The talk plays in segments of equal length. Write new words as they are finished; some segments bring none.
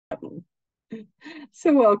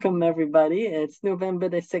So welcome everybody. It's November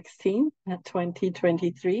the 16th,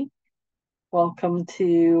 2023. Welcome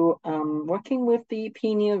to working with the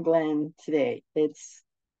pineal gland today. It's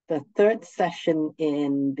the third session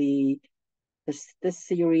in this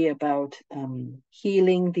series about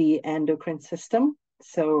healing the endocrine system.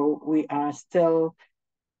 So we are still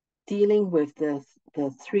dealing with the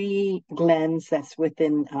three glands that's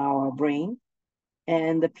within our brain,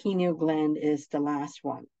 and the pineal gland is the last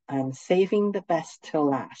one. I'm saving the best till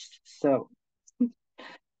last. So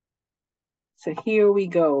here we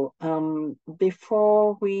go.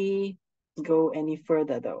 Before we go any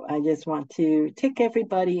further, though, I just want to take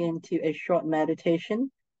everybody into a short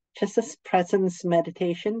meditation, just a presence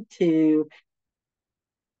meditation to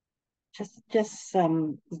just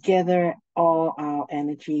gather all our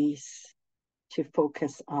energies to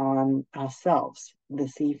focus on ourselves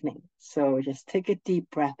this evening. So just take a deep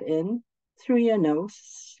breath in through your nose,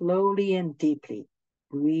 slowly and deeply.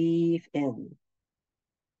 Breathe in.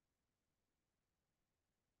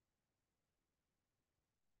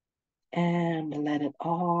 And let it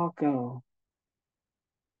all go.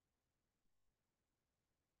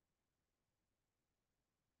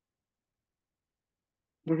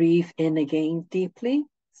 Breathe in again deeply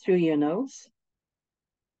through your nose.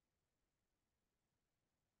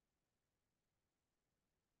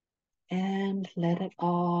 And let it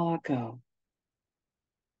all go.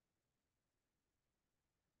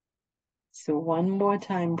 So one more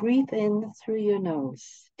time, breathe in through your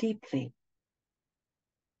nose deeply.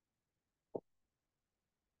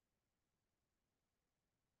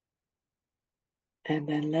 And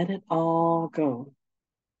then let it all go.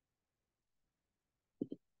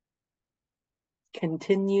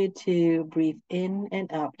 Continue to breathe in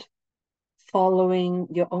and out, following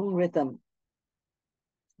your own rhythm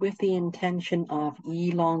with the intention of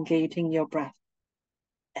elongating your breath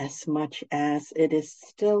as much as it is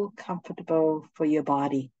still comfortable for your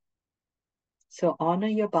body. So honor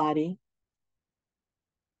your body.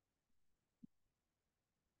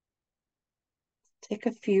 Take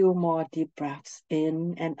a few more deep breaths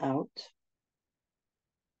in and out.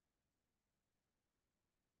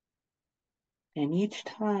 And each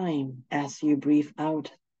time as you breathe out,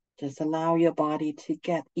 just allow your body to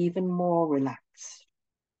get even more relaxed.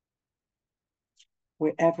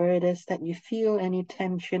 Wherever it is that you feel any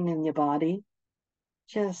tension in your body,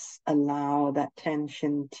 just allow that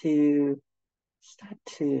tension to start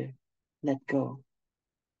to let go.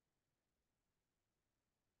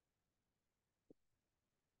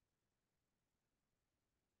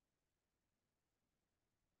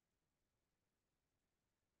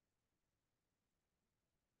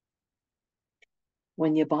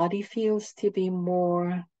 When your body feels to be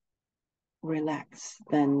more relaxed,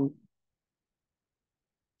 then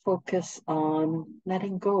focus on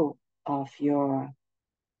letting go of your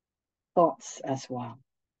thoughts as well.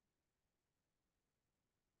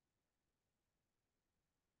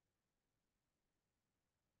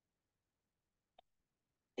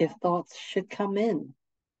 If thoughts should come in,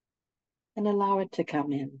 then allow it to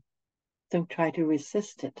come in. Don't try to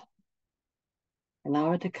resist it.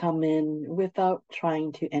 Allow it to come in without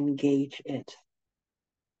trying to engage it.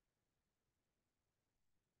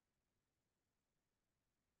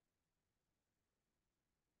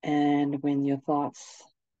 And when your thoughts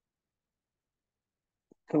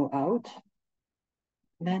go out,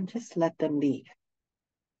 then just let them leave.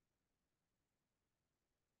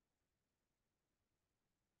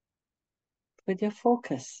 Put your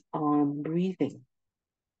focus on breathing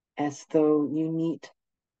as though you need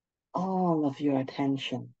all of your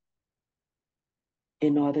attention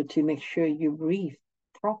in order to make sure you breathe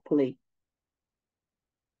properly.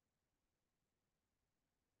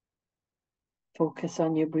 Focus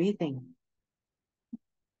on your breathing.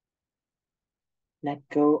 Let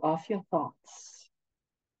go of your thoughts.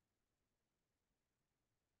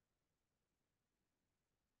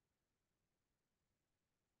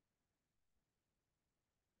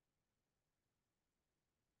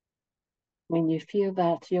 When you feel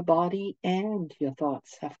that your body and your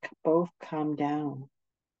thoughts have both calmed down,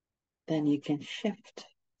 then you can shift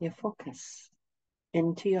your focus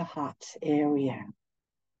into your heart area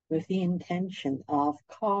with the intention of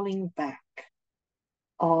calling back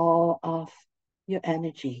all of your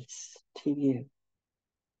energies to you,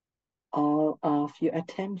 all of your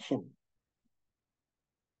attention.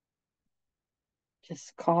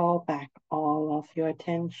 Just call back all of your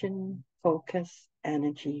attention, focus,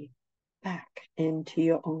 energy back into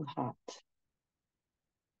your own heart.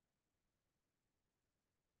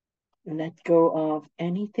 Let go of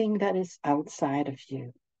anything that is outside of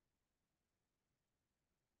you.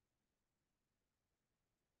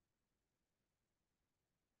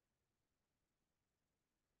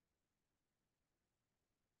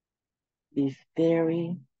 be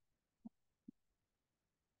very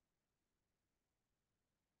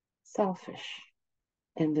selfish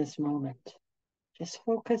in this moment. Just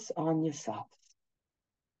focus on yourself,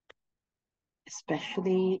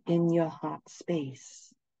 especially in your heart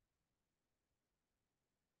space.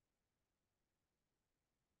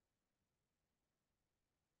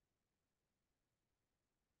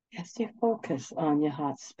 As you focus on your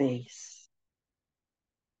heart space,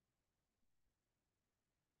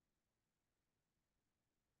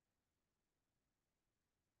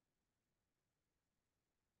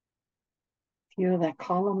 feel that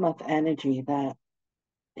column of energy that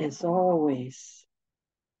is always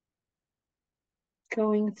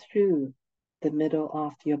going through the middle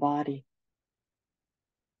of your body.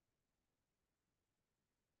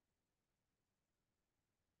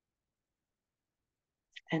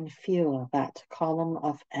 And feel that column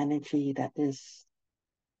of energy that is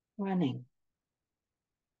running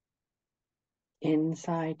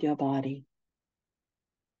inside your body.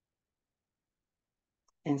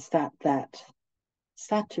 And start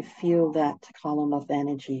to feel that column of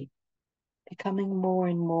energy becoming more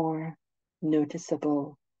and more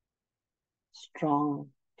noticeable, strong,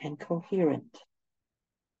 and coherent.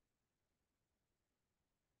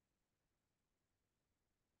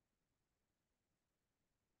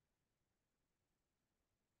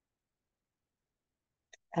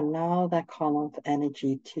 Allow that column of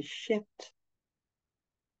energy to shift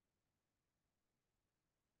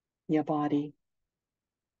your body,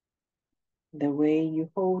 the way you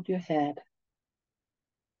hold your head,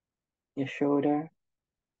 your shoulder,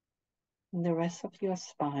 and the rest of your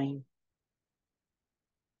spine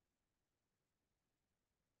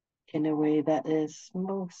in a way that is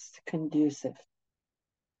most conducive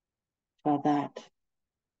for that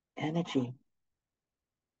energy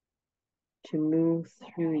to move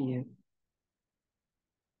through you.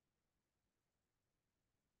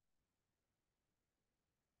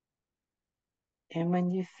 And when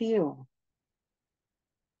you feel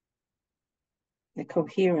the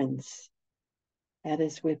coherence that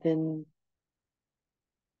is within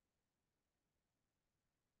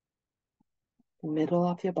the middle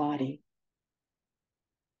of your body,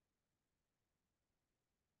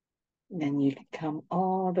 then you can come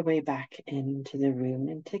all the way back into the room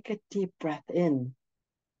and take a deep breath in.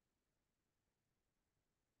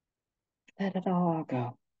 Let it all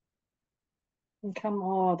go. And come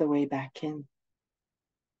all the way back in.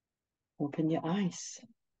 Open your eyes.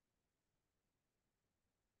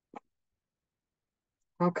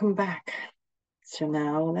 Welcome back. So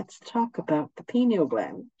now let's talk about the pineal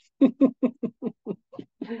gland.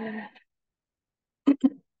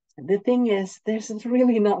 The thing is, there's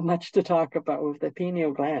really not much to talk about with the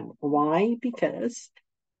pineal gland. Why? Because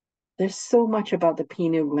there's so much about the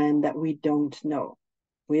pineal gland that we don't know.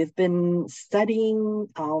 We've been studying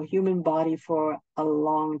our human body for a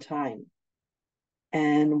long time.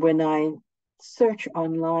 And when I search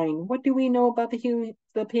online, what do we know about the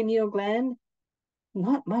pineal gland?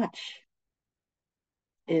 Not much.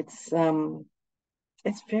 It's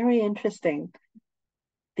very interesting.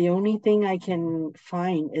 The only thing I can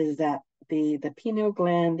find is that the pineal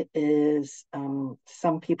gland is,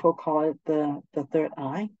 some people call it the third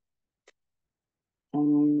eye.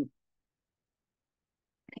 And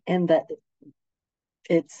that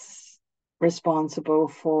it's responsible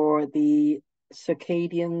for the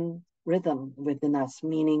circadian rhythm within us,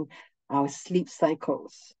 meaning our sleep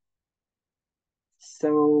cycles.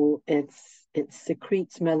 So it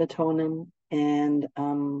secretes melatonin, and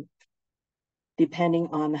depending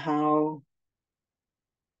on how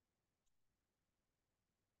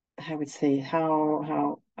I would say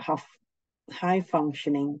how high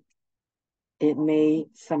functioning, it may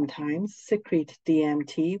sometimes secrete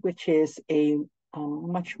DMT, which is a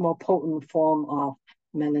much more potent form of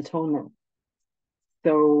melatonin.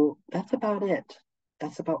 So that's about it.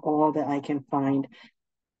 That's about all that I can find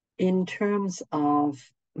in terms of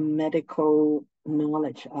medical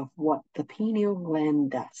knowledge of what the pineal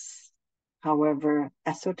gland does. However,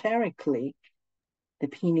 esoterically, the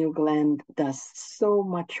pineal gland does so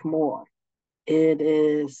much more. It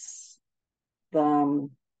is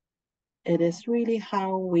really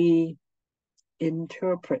how we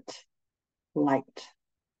interpret light.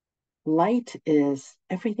 Light is,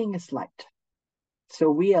 everything is light. So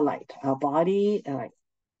we are light. Our body,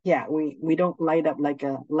 we don't light up like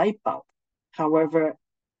a light bulb. However,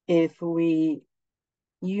 if we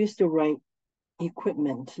use the right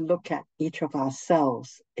equipment to look at each of our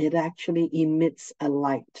cells, it actually emits a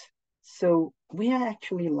light. So we are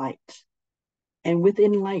actually light. And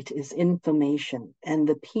within light is information. And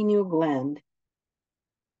the pineal gland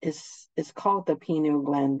is called the pineal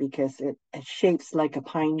gland because it shapes like a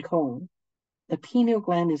pine cone. The pineal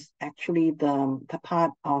gland is actually the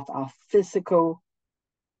part of our physical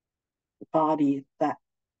body that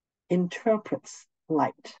interprets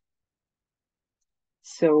light.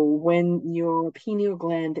 So when your pineal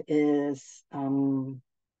gland is,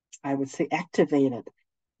 I would say, activated,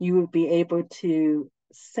 you will be able to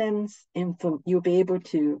you'll be able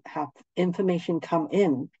to have information come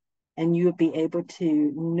in, and you'll be able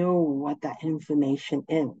to know what that information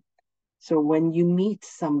is. So when you meet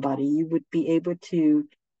somebody, you would be able to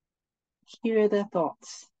hear their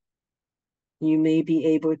thoughts. You may be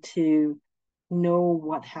able to know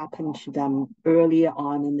what happened to them earlier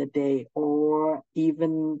on in the day, or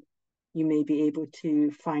even you may be able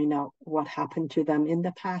to find out what happened to them in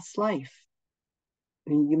the past life.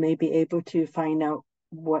 You may be able to find out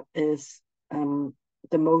what is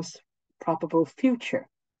the most probable future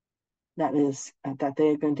that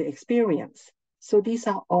they're going to experience. So these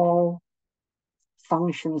are all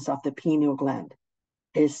functions of the pineal gland,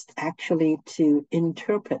 is actually to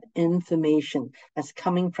interpret information that's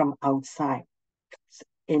coming from outside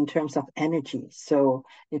in terms of energy. So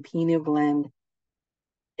the pineal gland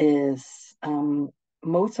is,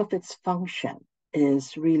 most of its function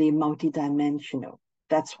is really multidimensional.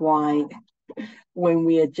 That's why when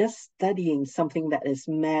we are just studying something that is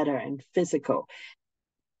matter and physical,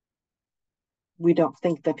 we don't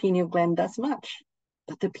think the pineal gland does much.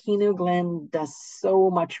 But the pineal gland does so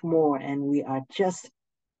much more, and we are just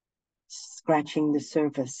scratching the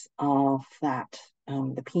surface of that.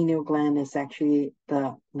 The pineal gland is actually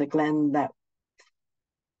the gland that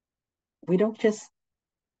we don't just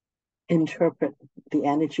interpret the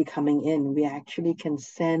energy coming in, we actually can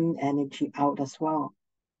send energy out as well.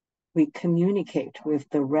 We communicate with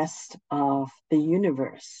the rest of the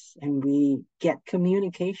universe, and we get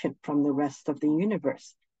communication from the rest of the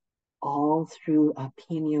universe, all through a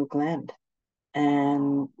pineal gland.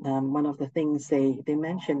 And one of the things they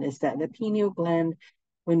mention is that the pineal gland,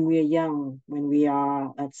 when we are young, when we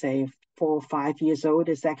are, let's say, 4 or 5 years old,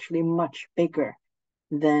 is actually much bigger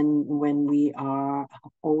than when we are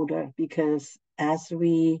older, because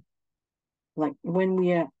when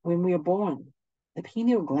we are born, the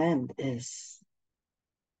pineal gland is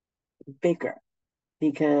bigger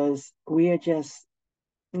because we are just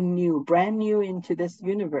brand new into this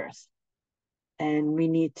universe. And we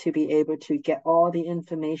need to be able to get all the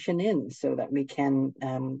information in so that we can,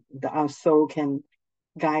 our soul can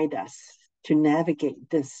guide us to navigate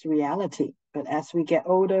this reality. But as we get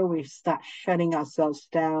older, we start shutting ourselves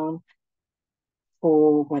down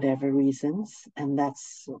for whatever reasons. And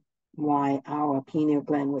that's why our pineal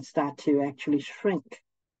gland would start to actually shrink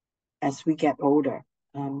as we get older.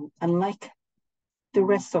 Unlike the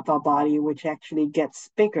rest of our body, which actually gets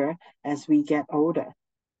bigger as we get older.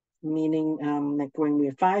 Meaning, like when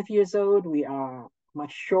we're 5 years old, we are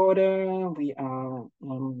much shorter. We are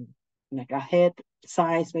like our head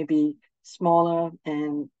size may be smaller,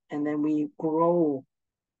 and then we grow.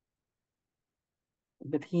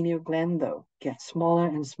 The pineal gland, though, gets smaller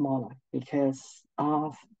and smaller because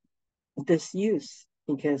of this use.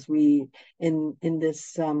 Because we in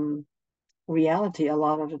this reality, a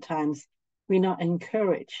lot of the times we're not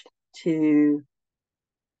encouraged to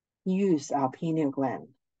use our pineal gland.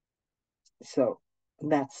 So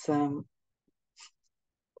that's I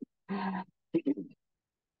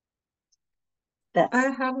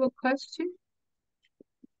have a question.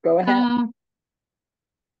 Go ahead.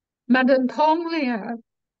 Melatonin,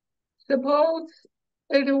 suppose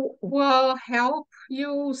it will help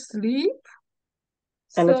you sleep.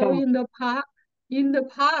 So in the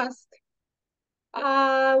past,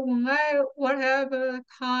 whatever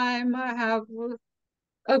time I have,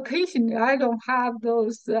 occasionally I don't have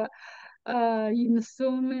those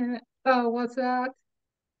insomnia. What's that?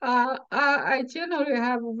 I generally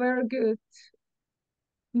have very good,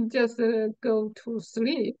 just go to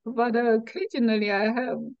sleep, but occasionally I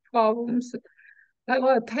have problems. I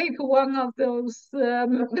will take one of those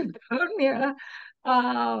melatonin.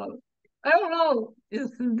 I don't know,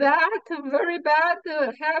 is that a very bad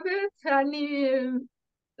habit? Any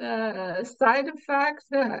side effects?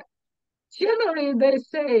 Generally, they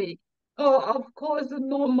say, oh, of course,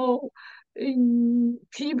 normal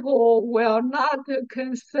people will not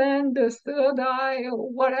consume the third eye or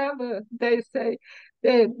whatever they say.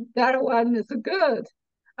 That one is good.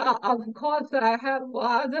 Of course, I have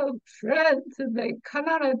other friends, they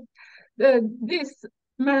cannot, this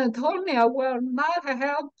melatonin will not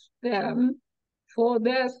help them for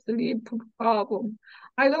their sleep problem.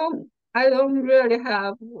 I don't really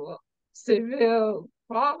have severe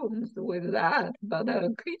problems with that, but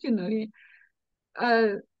occasionally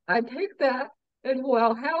I take that, it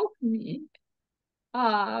will help me.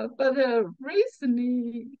 But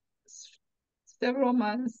recently, several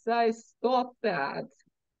months, I stopped that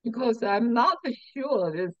because I'm not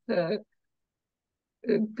sure it's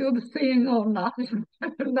a good thing or not,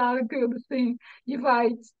 not a good thing. If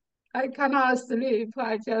I cannot sleep,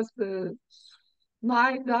 I just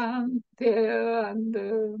lie down there and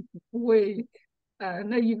wait,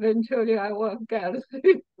 and eventually I will get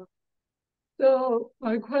sleep. So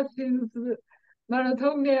my question is,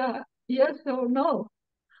 melatonin, yes or no?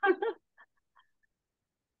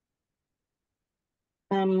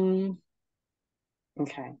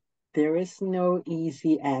 Okay. There is no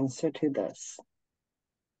easy answer to this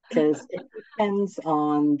because it depends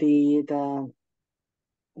on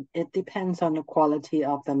it depends on the quality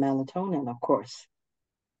of the melatonin, of course.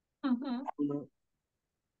 Mhm.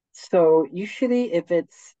 So usually if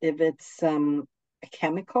it's a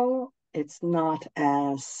chemical, it's not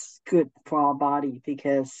as good for our body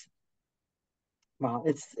because well,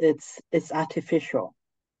 it's artificial.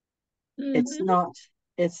 It's Mhm. not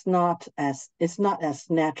it's not as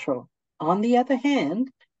natural. On the other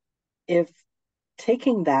hand, if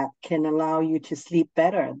taking that can allow you to sleep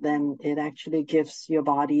better, then it actually gives your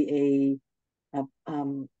body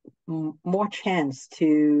more chance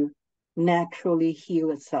to naturally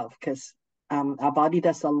heal itself because our body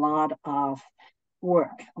does a lot of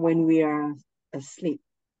work when we are asleep.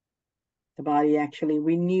 The body actually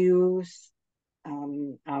renews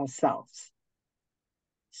ourselves.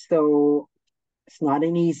 So it's not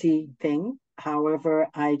an easy thing. However,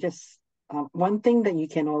 one thing that you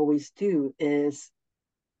can always do is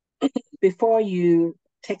before you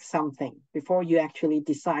take something, before you actually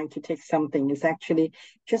decide to take something, is actually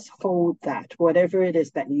just hold that, whatever it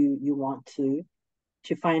is that you want to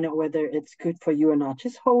find out whether it's good for you or not.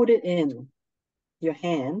 Just hold it in your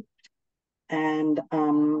hand, and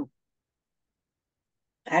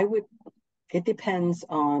I would. It depends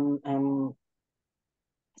on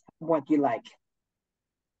what you like.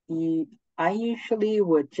 You, I usually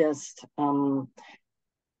would just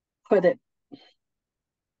put it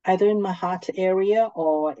either in my heart area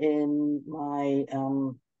or in my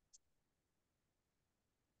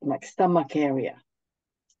like stomach area.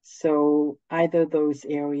 So either those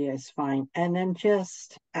areas fine. And then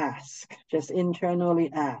just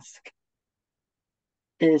internally ask,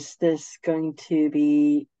 is this going to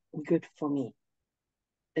be good for me?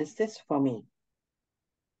 Is this for me?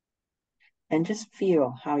 And just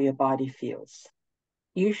feel how your body feels.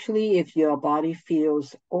 Usually if your body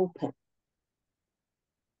feels open,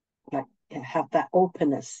 like have that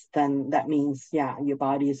openness, then that means, yeah, your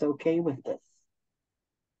body is okay with this.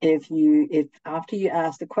 If after you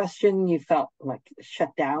ask the question you felt like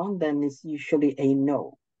shut down, then it's usually a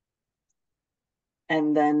no.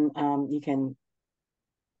 And then you can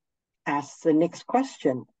ask the next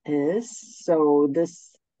question is, so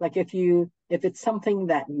this, like if it's something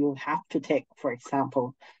that you have to take, for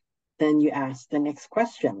example, then you ask the next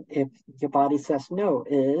question. If your body says no,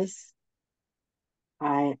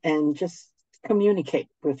 and just communicate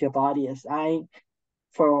with your body as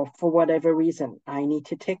for whatever reason, I need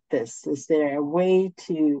to take this. Is there a way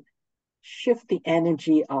to shift the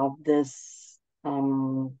energy of this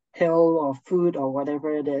pill or food or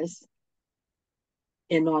whatever it is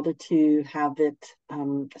in order to have it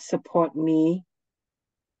support me?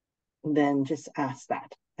 Then just ask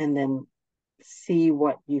that, and then see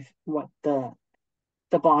what the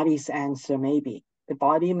body's answer may be. The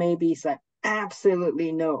body may be said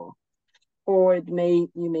absolutely no, or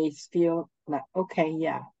you may feel like okay,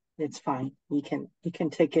 yeah, it's fine. You can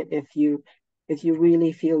take it if you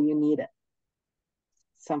really feel you need it,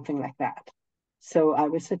 something like that. So I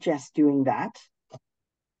would suggest doing that.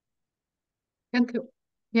 Thank you.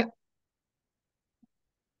 Yeah.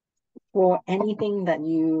 For anything that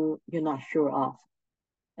you're not sure of,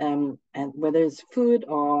 and whether it's food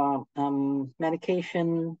or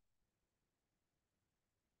medication.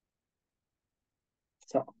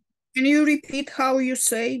 So Can you repeat how you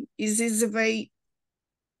say? Is this a way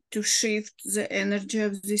to shift the energy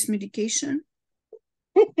of this medication?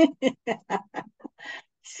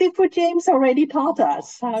 Seafood James already taught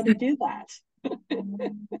us how to do that.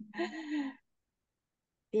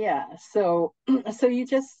 Yeah, so so you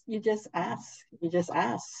just ask.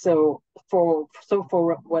 So for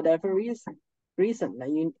whatever reason that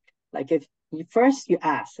you like, if you first you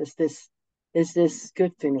ask, is this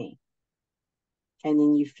good for me? And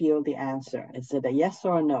then you feel the answer. Is it a yes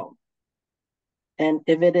or a no? And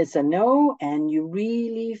if it is a no, and you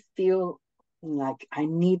really feel like I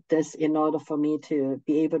need this in order for me to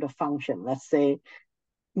be able to function, let's say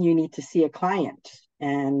you need to see a client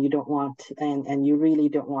and you don't want, and you really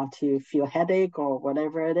don't want to feel headache or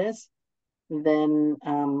whatever it is, then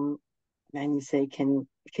and you say, can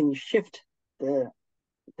you shift the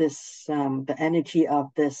energy of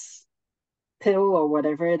this pill or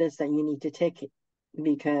whatever it is that you need to take,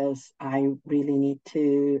 because I really need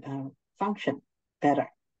to function better.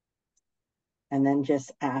 And then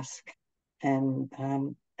just ask and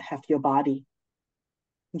have your body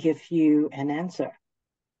give you an answer.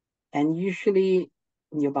 And usually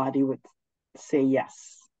your body would say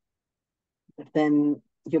yes. But then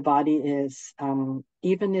your body is,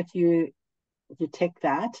 even if you take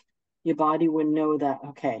that, your body would know that,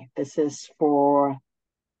 okay, this is for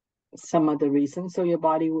some other reason. So your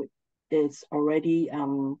body is already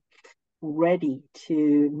ready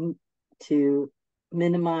to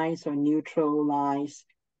minimize or neutralize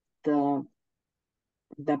the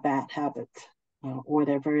bad habit,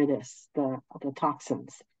 whatever it is, the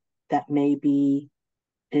toxins that maybe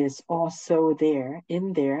is also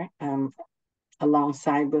in there,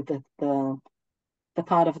 alongside with the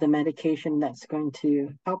part of the medication that's going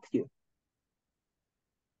to help you.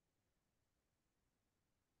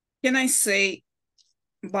 Can I say,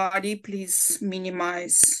 body, please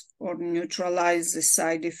minimize or neutralize the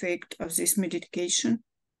side effect of this medication?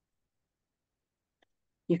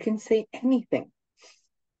 You can say anything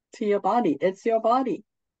to your body. It's your body.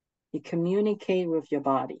 You communicate with your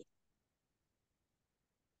body.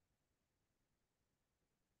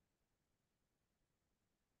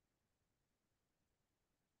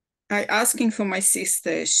 I asking for my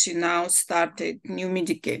sister. She now started new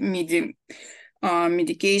medication,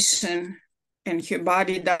 and her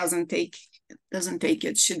body doesn't take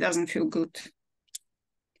it. She doesn't feel good.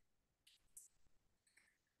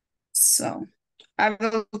 So I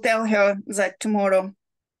will tell her that tomorrow.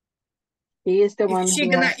 She is the one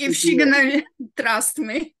if she gonna trust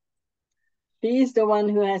me. She's the one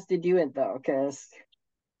who has to do it, though, because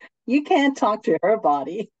you can't talk to her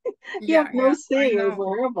body. You have no say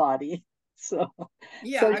over her body. So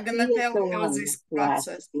yeah, I'm gonna tell her this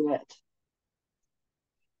process. Do it.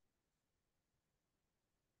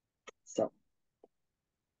 So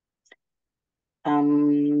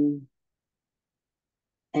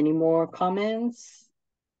any more comments,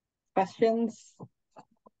 questions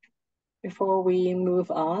before we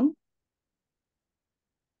move on?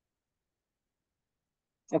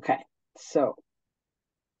 Okay, so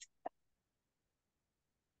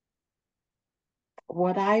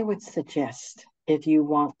what I would suggest, if you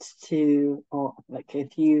want to, or like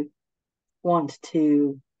if you want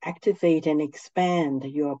to activate and expand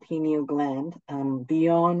your pineal gland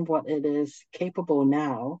beyond what it is capable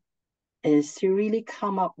now, is to really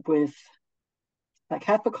come up with, like,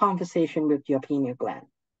 have a conversation with your pineal gland,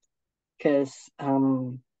 because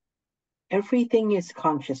everything is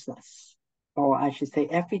consciousness, or I should say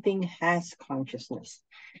everything has consciousness.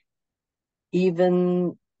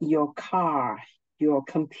 Even your car, your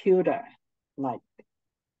computer, like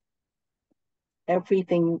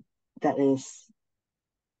everything that is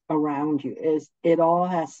around you, it all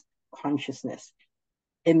has consciousness.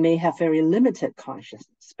 It may have very limited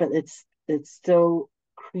consciousness, but it's still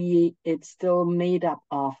made up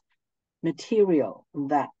of material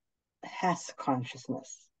that has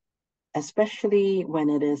consciousness, especially when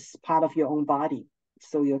it is part of your own body.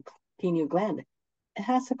 So your pineal gland, it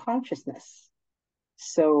has a consciousness.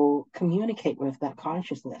 So communicate with that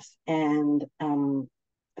consciousness and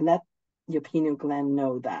let your pineal gland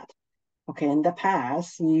know that, okay, in the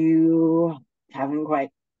past, you haven't quite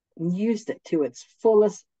used it to its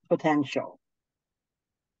fullest potential.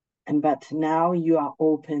 But now you are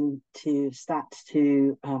open to start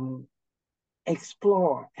to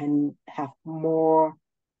explore and have more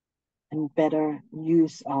and better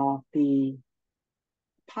use of the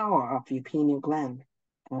power of your pineal gland,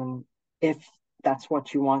 if that's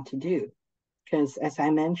what you want to do. Because as I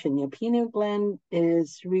mentioned, your pineal gland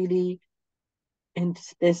is really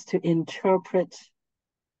is to interpret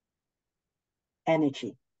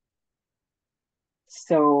energy.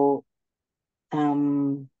 So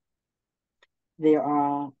there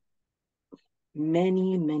are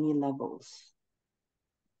many, many levels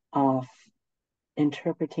of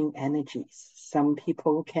interpreting energies. Some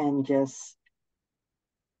people can just,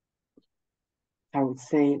 I would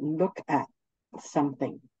say, look at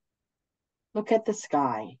something, look at the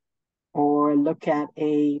sky, or look at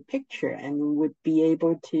a picture and would be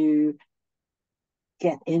able to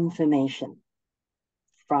get information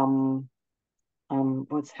from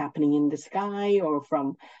what's happening in the sky, or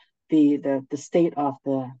from the state of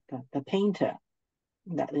the painter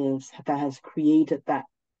that has created that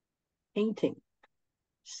painting.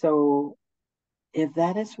 So if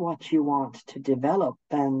that is what you want to develop,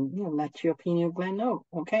 then let your pineal gland know,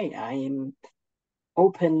 okay, I am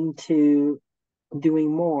open to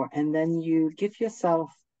doing more. And then you give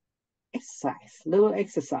yourself little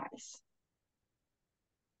exercise,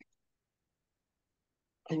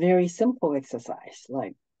 a very simple exercise,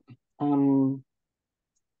 like for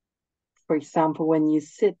example, when you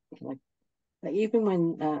sit, like even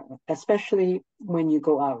when especially when you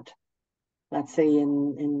go out, let's say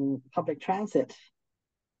in public transit,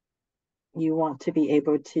 you want to be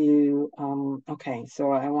able to okay,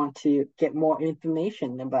 so I want to get more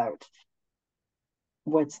information about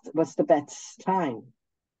what's the best time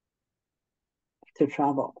to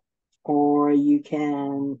travel. Or you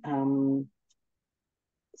can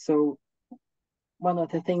so one of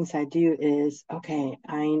the things I do is, okay,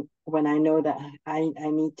 when I know that I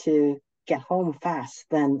need to get home fast,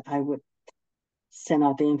 then I would send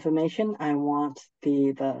out the information. I want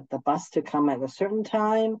the bus to come at a certain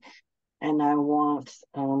time, and I want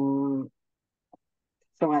so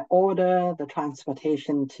I order the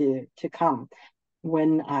transportation to come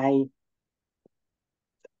when I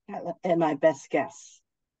at my best guess.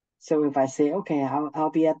 So if I say, okay,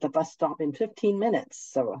 I'll be at the bus stop in 15 minutes,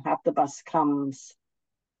 so have the bus comes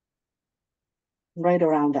right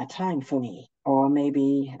around that time for me, or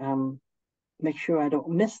maybe make sure I don't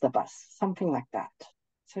miss the bus, something like that.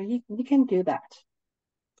 So you can do that.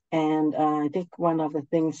 And I think one of the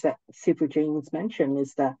things that Super James mentioned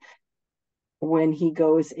is that when he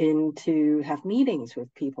goes in to have meetings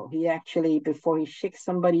with people, he actually, before he shakes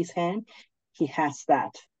somebody's hand, he has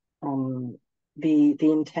that. The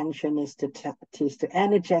intention is to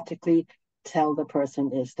energetically tell the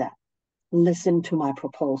person is that, listen to my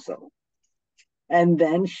proposal, and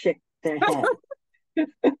then shake their hand.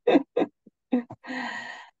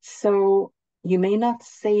 So you may not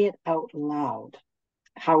say it out loud.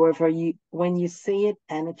 However, when you say it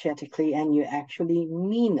energetically and you actually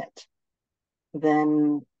mean it,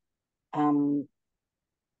 then the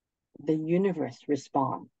universe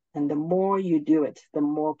responds. And the more you do it, the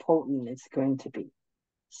more potent it's going to be.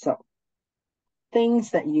 So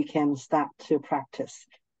things that you can start to practice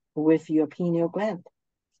with your pineal gland.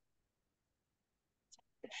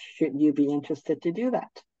 Should you be interested to do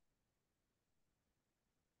that?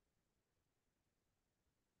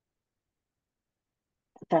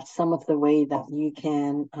 That's some of the way that you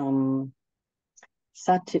can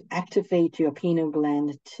start to activate your pineal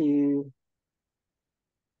gland to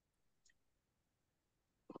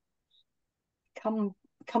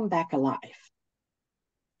come back alive.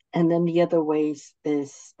 And then the other ways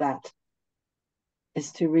is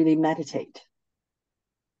to really meditate.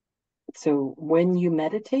 So when you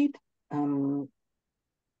meditate, so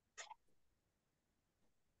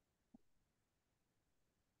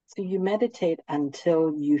you meditate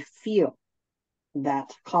until you feel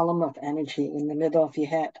that column of energy in the middle of your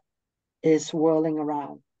head is swirling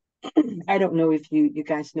around. I don't know if you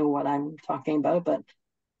guys know what I'm talking about, but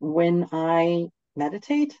when I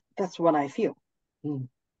meditate, that's what I feel.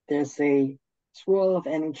 There's a swirl of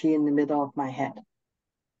energy in the middle of my head.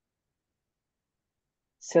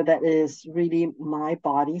 So that is really my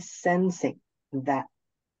body sensing that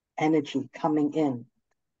energy coming in.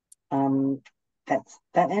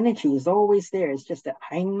 That energy is always there. It's just that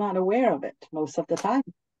I'm not aware of it most of the time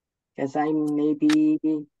because I'm maybe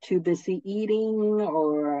too busy eating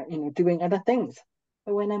or doing other things.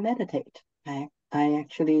 But when I meditate, I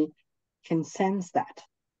actually can sense that.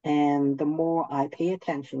 And the more I pay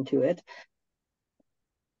attention to it,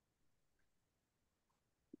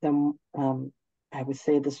 the I would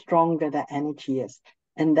say the stronger that energy is.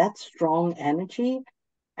 And that strong energy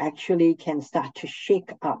actually can start to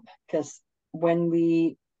shake up, because when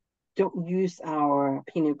we don't use our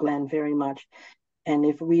pineal gland very much, and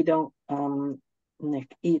if we don't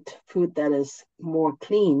eat food that is more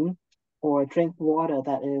clean or drink water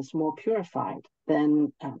that is more purified,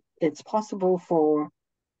 then it's possible for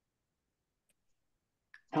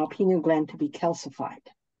our pineal gland to be calcified,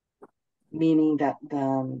 meaning that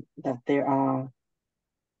there are,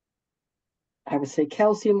 I would say,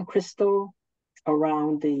 calcium crystal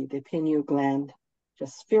around the pineal gland,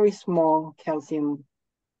 just very small calcium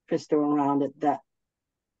crystal around it that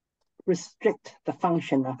restrict the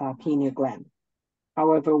function of our pineal gland.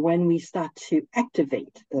 However, when we start to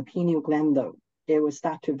activate the pineal gland, though, it will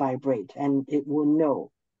start to vibrate and it will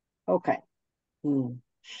know, okay,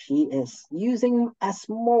 she is using us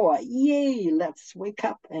more. Yay, let's wake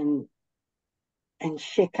up and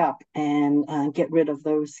shake up and get rid of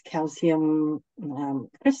those calcium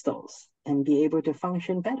crystals and be able to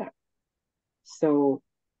function better. So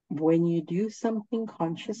when you do something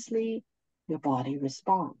consciously, your body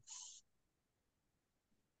responds.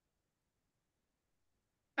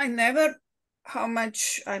 I never, how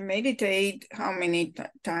much I meditate, how many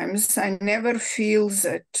times, I never feel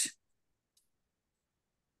that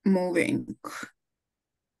moving.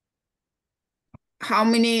 How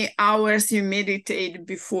many hours you meditate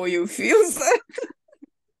before you feel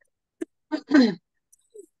that?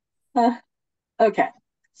 Okay,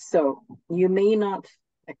 so you may not,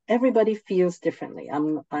 everybody feels differently.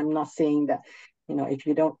 I'm not saying that,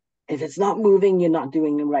 if it's not moving, you're not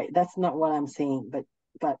doing it right. That's not what I'm saying, but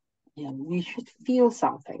you should feel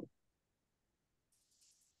something.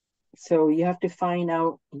 So you have to find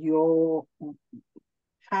out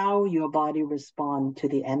how your body responds to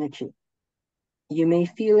the energy. You may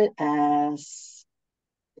feel it as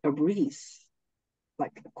a breeze,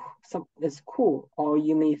 like it's cool, or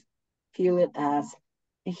you may feel it as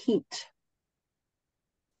a heat.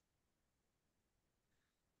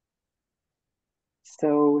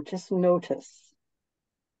 So just notice.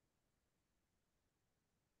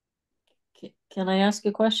 Can I ask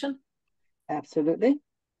a question? Absolutely.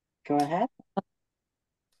 Go ahead.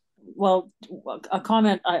 Well, a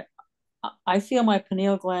comment. I feel my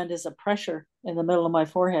pineal gland is a pressure in the middle of my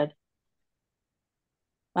forehead.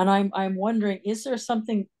 And I'm wondering, is there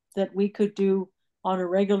something that we could do on a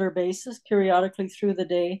regular basis, periodically through the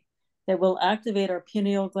day, that will activate our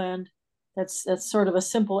pineal gland? That's sort of a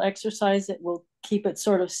simple exercise that will keep it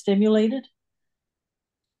sort of stimulated.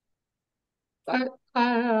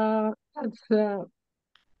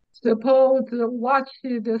 Suppose watch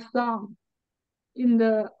the sun in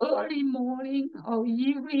the early morning or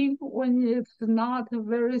evening when it's not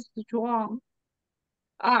very strong.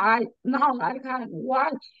 Now I can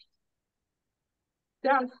watch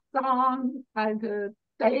that sun at the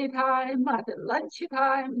daytime, at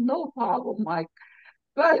lunchtime, no problem.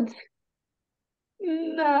 But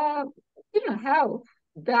didn't help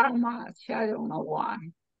that much. I don't know why.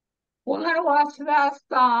 When I watch that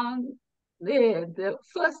song, the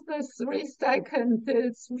first 3 seconds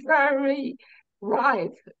it's very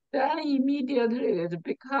bright. Then immediately it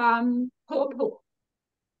becomes purple.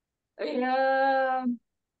 And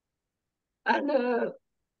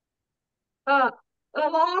a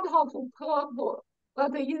lot of purple,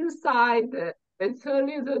 but inside it's a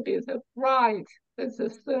little bit bright. It's a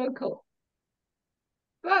circle.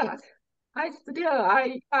 But I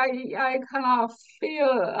cannot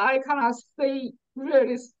feel, I cannot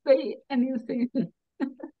really say anything.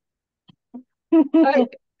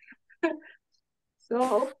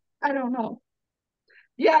 So I don't know.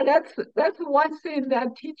 Yeah, that's one thing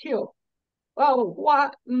that teach you. Well,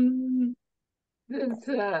 this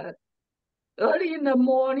early in the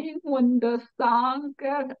morning when the sun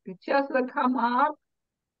just come up,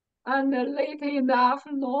 and late in the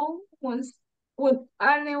afternoon when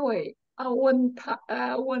anyway when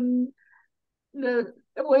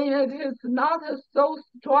it is not so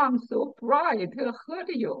strong, so bright, it hurt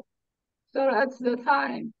you. So that's the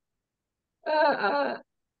time.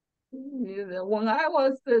 When I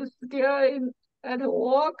was still at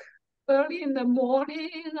work early in the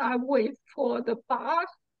morning, I wait for the bus.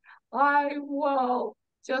 I will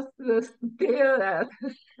just stare at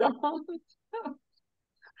the sun.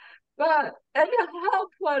 But it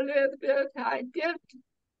helped a little bit. I did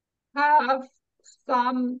have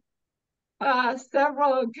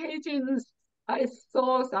several occasions I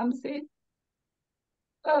saw something,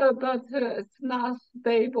 but it's not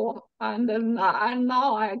stable, and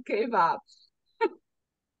now I gave up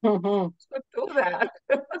to do that.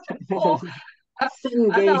 So,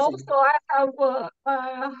 and also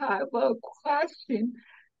I have a question.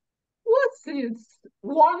 What is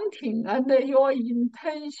wanting and your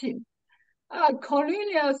intention?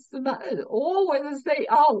 Cornelius always say,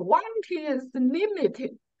 "Oh, wanting is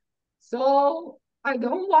limited." So I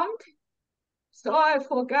don't want, so I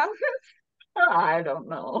forgot it. I don't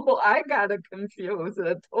know. I got confused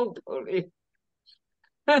totally.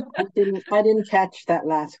 I didn't catch that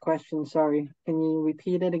last question. Sorry. Can you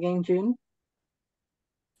repeat it again, June?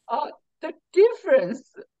 The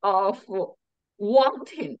difference of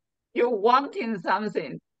wanting, you wanting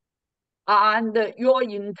something, and your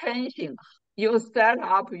intention, you set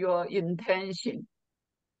up your intention.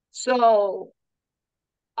 So,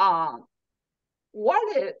 at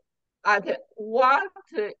what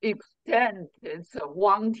extent is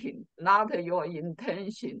wanting, not your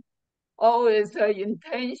intention? Always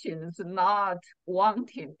intention is not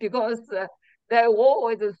wanting, because they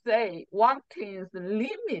always say wanting is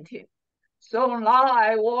limited. So now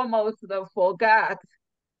I almost forgot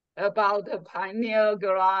about the pineal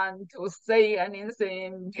gland to say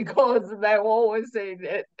anything, because they always say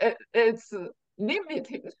that it's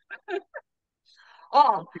limited.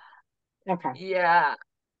 Oh, Okay. yeah.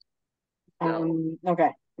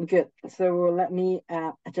 Okay. Good. So let me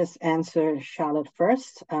just answer Charlotte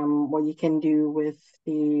first. What you can do with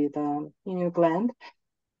the pineal gland.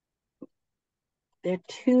 There are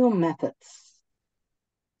two methods.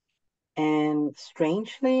 And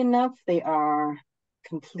strangely enough, they are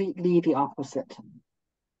completely the opposite.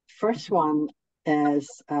 First one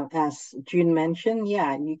is, as June mentioned,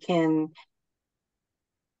 yeah, you can,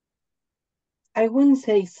 I wouldn't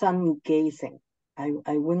say sun gazing.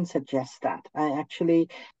 I wouldn't suggest that.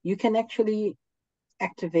 You can actually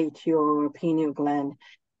activate your pineal gland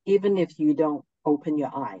even if you don't open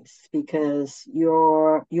your eyes, because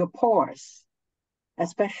your pores,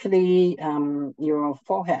 especially your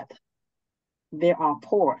forehead, there are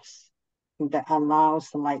pores that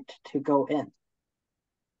allows the light to go in.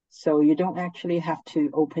 So you don't actually have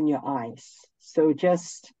to open your eyes. So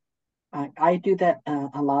just, I do that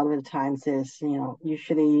a lot of the times is,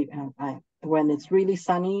 usually when it's really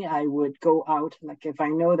sunny, I would go out, like if I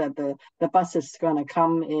know that the bus is gonna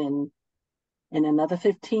come in another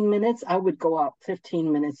 15 minutes, I would go out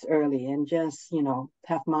 15 minutes early and just,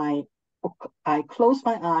 I close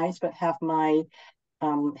my eyes, but have my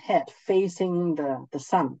head facing the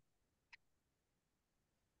sun.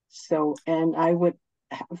 So, and I would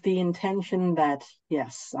have the intention that,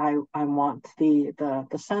 yes, I want the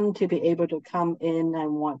sun to be able to come in. I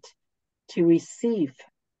want to receive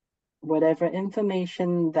whatever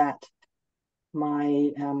information that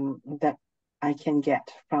that I can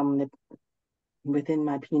get from within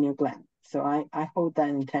my pineal gland. So I hold that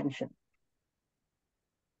intention.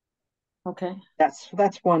 Okay.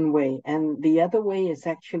 That's one way. And the other way is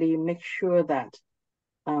actually make sure that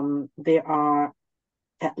there are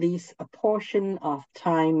at least a portion of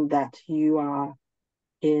time that you are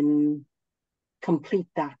in complete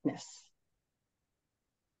darkness.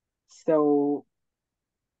 So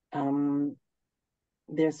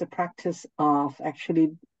there's a practice of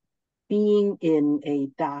actually being in a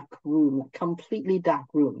dark room, completely dark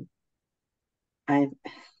room. I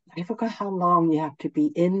forgot how long you have to be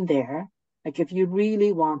in there. Like if you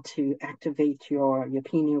really want to activate your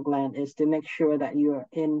pineal gland, is to make sure that you're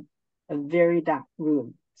in a very dark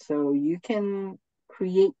room. So you can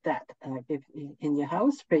create that if in your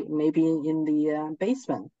house, maybe in the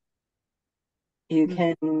basement. You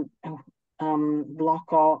can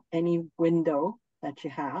block all any window that you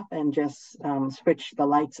have and just switch the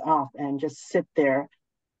lights off and just sit there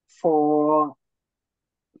for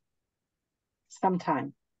some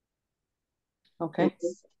time. Okay.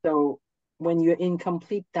 So when you're in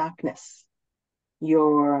complete darkness,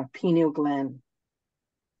 your pineal gland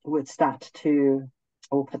would start to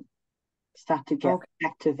open, start to get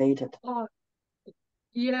activated.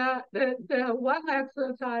 Yeah, the one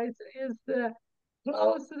exercise is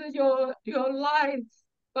close your lights,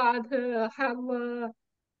 but have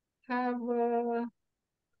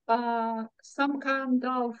some kind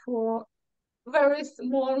of very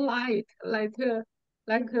small light, like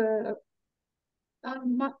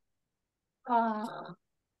um,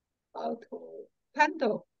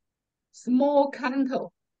 candle, small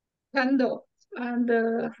candle, and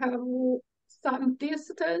have some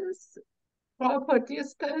distance, proper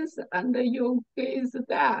distance, and you gaze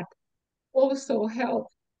that also help.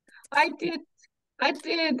 I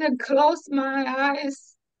did close my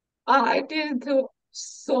eyes. I did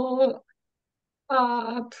saw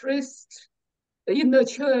a priest in the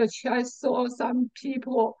church. I saw some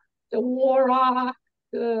people, the aura,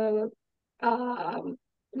 the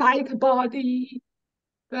light body,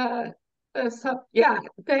 the yeah,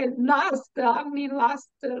 they only last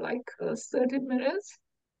like 30 minutes.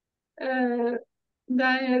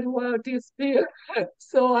 Then it will disappear.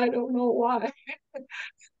 So I don't know why.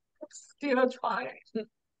 Still trying.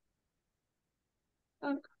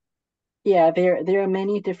 Yeah, there are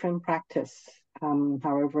many different practice.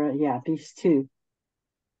 However, yeah, these two.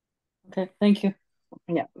 Okay, thank you.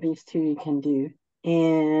 Yeah, these two you can do.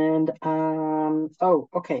 And oh,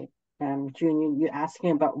 okay. June, you're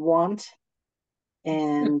asking about want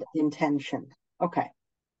and intention. Okay.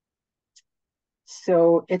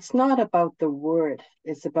 So it's not about the word,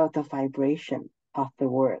 it's about the vibration of the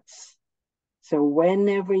words. So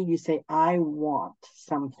whenever you say, I want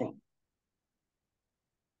something,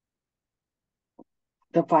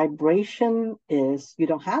 the vibration is you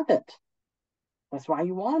don't have it. That's why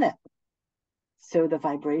you want it. So the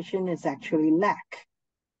vibration is actually lack.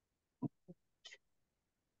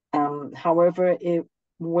 However,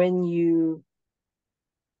 when you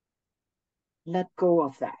let go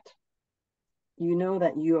of that, you know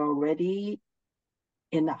that you're already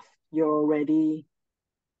enough. You're already,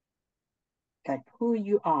 like who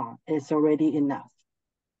you are is already enough.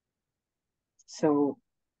 So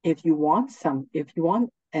if you want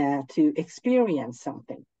to experience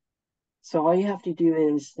something. So all you have to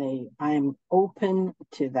do is say, I am open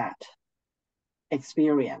to that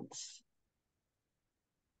experience.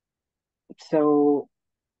 So,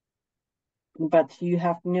 but you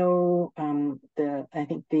have no, I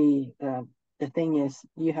think the thing is,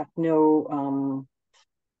 you have no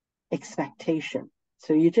expectation.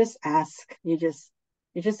 So you just ask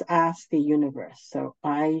the universe. So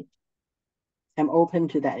I am open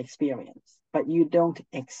to that experience, but you don't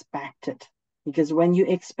expect it, because when you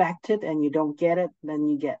expect it and you don't get it, then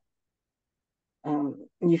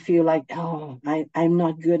you feel like, oh, I'm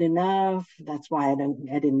not good enough. That's why I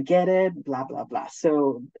didn't get it, blah, blah, blah.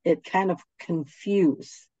 So it kind of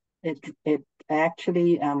confuse. It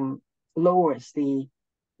actually lowers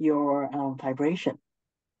your vibration.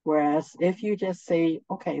 Whereas if you just say,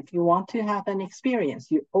 okay, if you want to have an experience,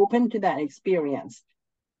 you open to that experience,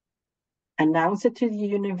 announce it to the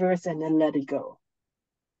universe, and then let it go.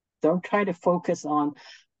 Don't try to focus on,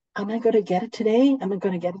 am I going to get it today? Am I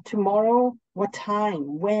going to get it tomorrow? What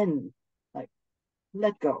time? When? Like,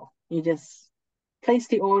 let go. You just place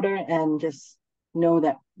the order and just know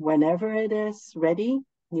that whenever it is ready,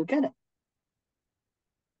 you get it.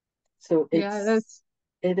 So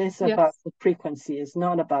it is about the frequency. It's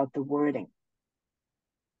not about the wording.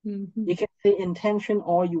 Mm-hmm. You can say intention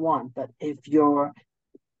all you want, but if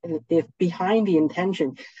behind the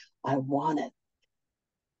intention, I want it,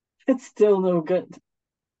 it's still no good.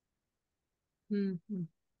 Mm-hmm.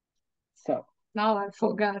 So now I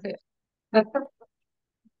forgot it.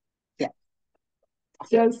 Yeah.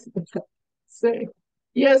 Just say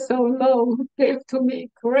yes or no, give to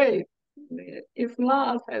me, great. If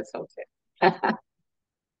not, that's okay.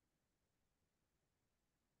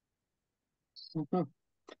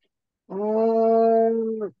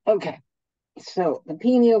 Okay, so the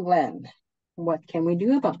pineal gland. What can we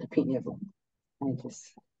do about the pineal gland?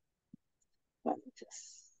 Let me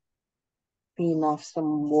just clean off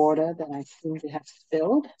some water that I seem to have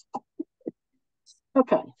spilled.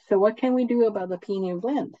 Okay, so what can we do about the pineal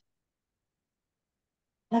gland?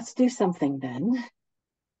 Let's do something then.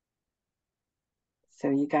 So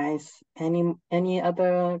you guys, any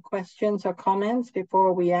other questions or comments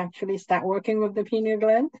before we actually start working with the pineal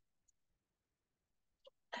gland?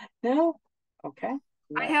 No? Okay.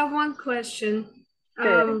 I have one question.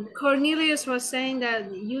 Sure. Cornelius was saying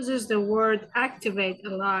that uses the word activate a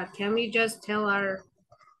lot. Can we just tell our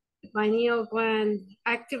pineal gland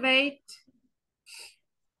activate?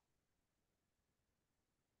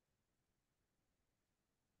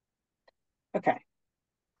 Okay.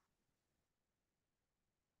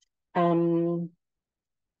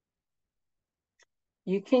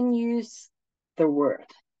 You can use the word,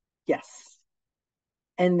 yes.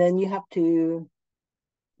 And then you have to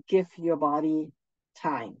give your body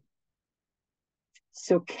time.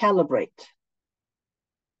 So calibrate.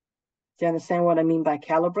 Do you understand what I mean by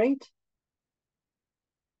calibrate?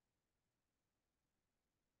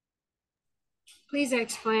 Please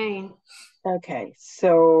explain. Okay,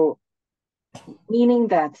 so meaning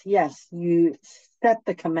that, yes, you set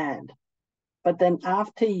the command, but then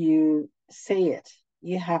after you say it,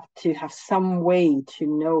 you have to have some way to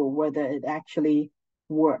know whether it actually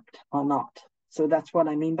worked or not. So that's what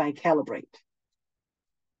I mean by calibrate.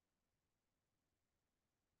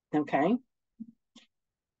 Okay.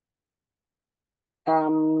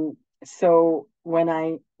 So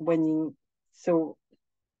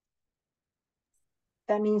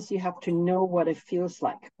that means you have to know what it feels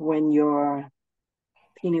like when your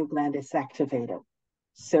pineal gland is activated.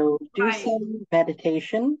 So do some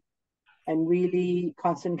meditation and really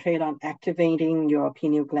concentrate on activating your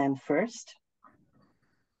pineal gland first,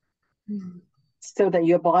 so that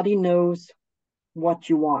your body knows what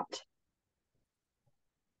you want.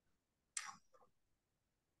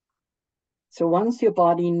 So once your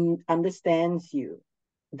body understands you,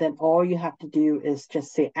 then all you have to do is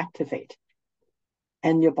just say activate.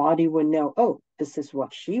 And your body will know, oh, this is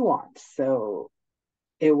what she wants. So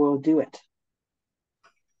it will do it.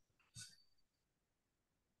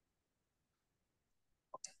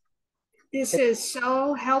 This is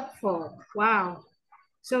so helpful. Wow.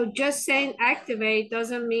 So just saying activate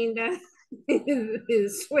doesn't mean that the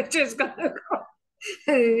switch is gonna go.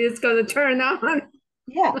 It's gonna turn on.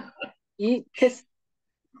 Yeah, because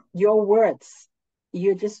your words,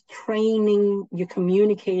 you're just training, you're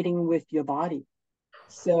communicating with your body.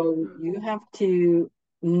 So you have to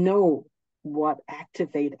know what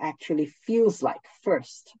activate actually feels like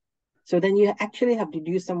first. So then you actually have to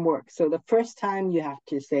do some work. So the first time you have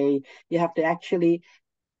to actually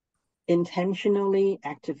intentionally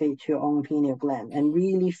activate your own pineal gland and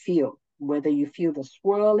really feel whether you feel the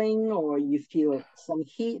swirling or you feel some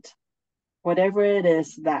heat, whatever it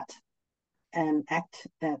is that an act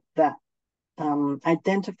that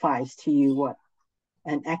identifies to you what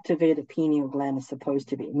an activated pineal gland is supposed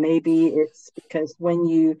to be. Maybe it's because when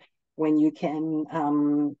you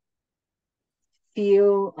can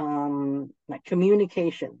feel like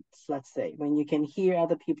communications, let's say, when you can hear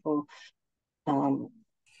other people, I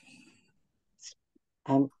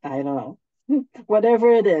don't know,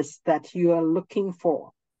 whatever it is that you are looking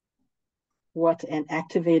for, what an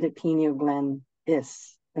activated pineal gland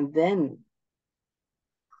is, and then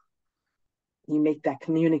you make that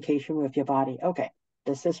communication with your body. Okay,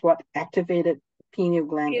 this is what activated pineal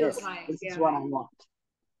gland Feels is. like, This is yeah. what I want.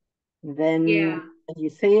 Then Yeah. when you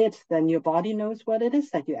say it, then your body knows what it is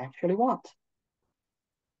that you actually want.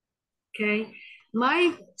 Okay.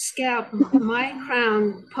 My scalp, my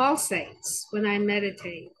crown pulsates when I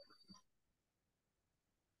meditate.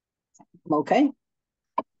 Okay.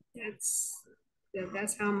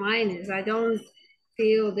 That's how mine is. I don't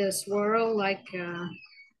feel this swirl like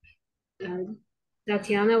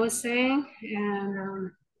Tatiana was saying.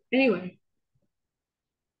 And anyway.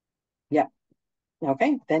 Yeah.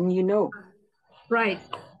 Okay. Then you know. Right.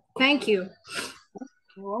 Thank you.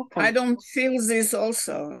 You're welcome. I don't feel this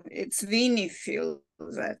also. It's Vinny feels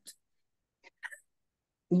that.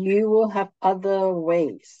 You will have other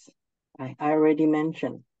ways. I already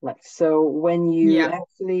mentioned. Like, so when you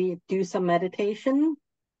actually do some meditation,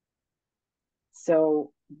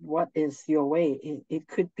 so what is your way? It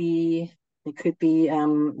could be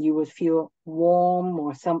you would feel warm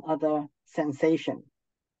or some other sensation.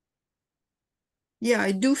 Yeah,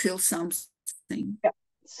 I do feel something. Yeah.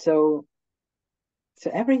 So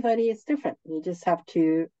everybody is different. You just have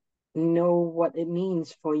to know what it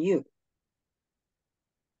means for you.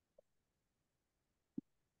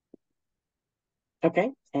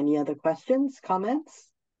 Okay. Any other questions, comments?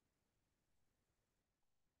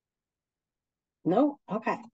 No? Okay.